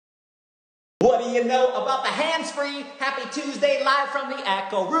do you know about the hands-free? Happy Tuesday, live from the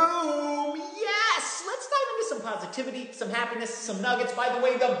Echo Room. Yes, let's dive into some positivity, some happiness, some nuggets. By the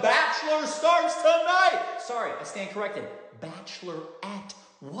way, The Bachelor starts tonight. Sorry, I stand corrected. Bachelorette.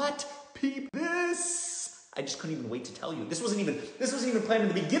 What? Peep this. I just couldn't even wait to tell you. This wasn't even planned in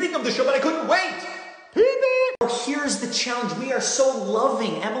the beginning of the show, but I couldn't wait. Peep it. Here's the challenge. We are so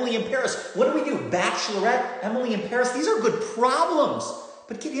loving. Emily in Paris. What do? Bachelorette, Emily in Paris. These are good problems.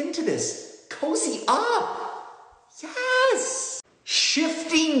 But get into this. Cozy up. Yes.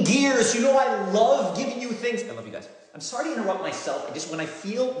 Shifting gears. You know I love giving you things. I love you guys. I'm sorry to interrupt myself. When I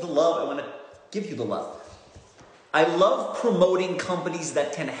feel the love, I want to give you the love. I love promoting companies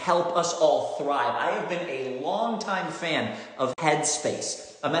that can help us all thrive. I have been a longtime fan of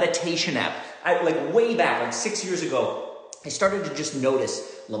Headspace, a meditation app. Way back, 6 years ago, I started to just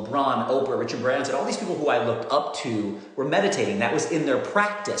notice LeBron, Oprah, Richard Branson, all these people who I looked up to were meditating. That was in their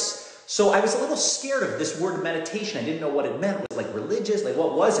practice. So I was a little scared of this word meditation. I didn't know what it meant. Was it religious?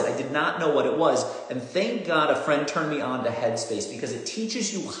 What was it? I did not know what it was. And thank God a friend turned me on to Headspace because it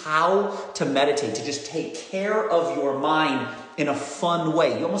teaches you how to meditate, to just take care of your mind in a fun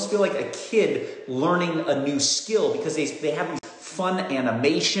way. You almost feel like a kid learning a new skill because they have these fun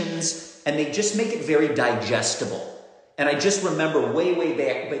animations and they just make it very digestible. And I just remember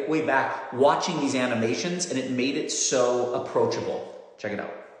way back watching these animations and it made it so approachable. Check it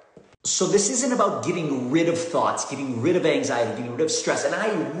out. So this isn't about getting rid of thoughts, getting rid of anxiety, getting rid of stress. And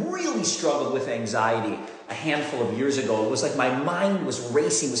I really struggled with anxiety a handful of years ago. It was like my mind was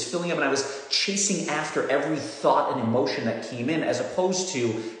racing, was filling up, and I was chasing after every thought and emotion that came in, as opposed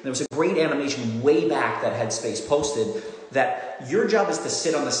to, there was a great animation way back that Headspace posted, that your job is to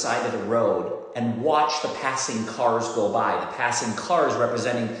sit on the side of the road and watch the passing cars go by. The passing cars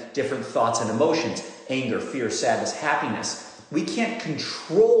representing different thoughts and emotions, anger, fear, sadness, happiness. We can't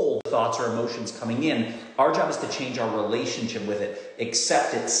control thoughts or emotions coming in. Our job is to change our relationship with it,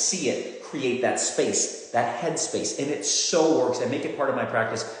 accept it, see it, create that space, that headspace. And it so works. I make it part of my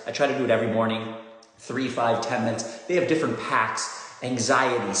practice. I try to do it every morning, 3, 5, 10 minutes. They have different packs.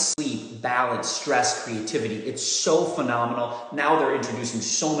 Anxiety, sleep, balance, stress, creativity. It's so phenomenal. Now they're introducing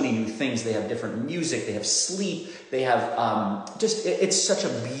so many new things. They have different music. They have sleep. They have it's such a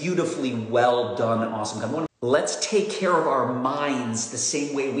beautifully well done, awesome company. Let's take care of our minds the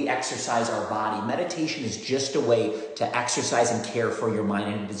same way we exercise our body. Meditation is just a way to exercise and care for your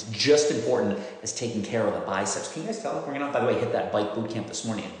mind, and it is just important as taking care of the biceps. Can you guys tell if we're going to, by the way, hit that bike boot camp this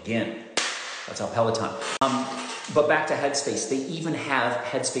morning again? That's our Peloton. But back to Headspace. They even have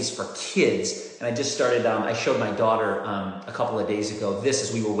Headspace for kids. And I just started, I showed my daughter a couple of days ago this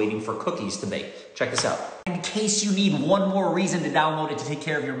as we were waiting for cookies to bake. Check this out. In case you need one more reason to download it to take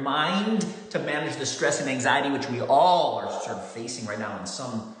care of your mind, to manage the stress and anxiety, which we all are sort of facing right now in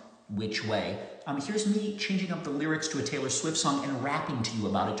some which way, here's me changing up the lyrics to a Taylor Swift song and rapping to you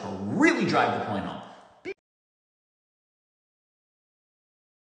about it to really drive the point home.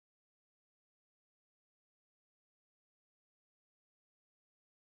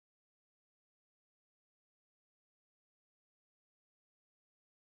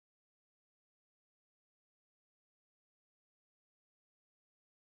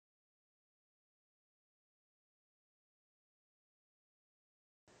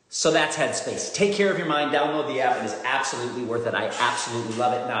 So that's Headspace. Take care of your mind. Download the app. It is absolutely worth it. I absolutely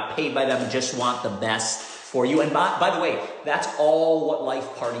love it. Not paid by them. Just want the best for you. And by the way, that's all what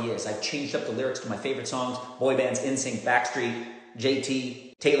Life Party is. I've changed up the lyrics to my favorite songs, boy bands, NSYNC, Backstreet,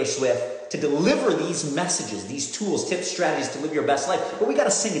 JT, Taylor Swift, to deliver these messages, these tools, tips, strategies to live your best life. But we got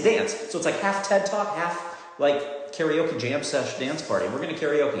to sing and dance. So it's like half TED Talk, half like karaoke jam sesh dance party. We're going to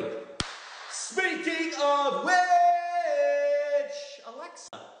karaoke. Speaking of which, Alexa,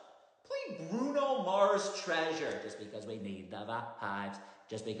 Bruno Mars Treasure. Just because we need the vibes.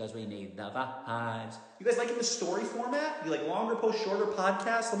 Just because we need the vibes. You guys liking the story format? You like longer posts, shorter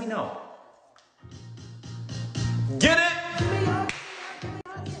podcasts? Let me know. Get it? I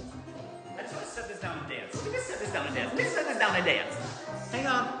just want to set this down and dance. Let me just set this down and dance. Let me set this down and dance. Hang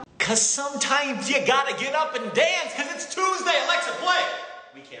on. Because sometimes you gotta get up and dance because it's Tuesday. Alexa, play.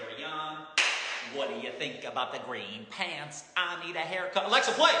 We carry on. What do you think about the green pants? I need a haircut.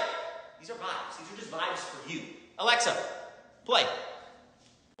 Alexa, play. These are vibes. These are just vibes for you. Alexa, play.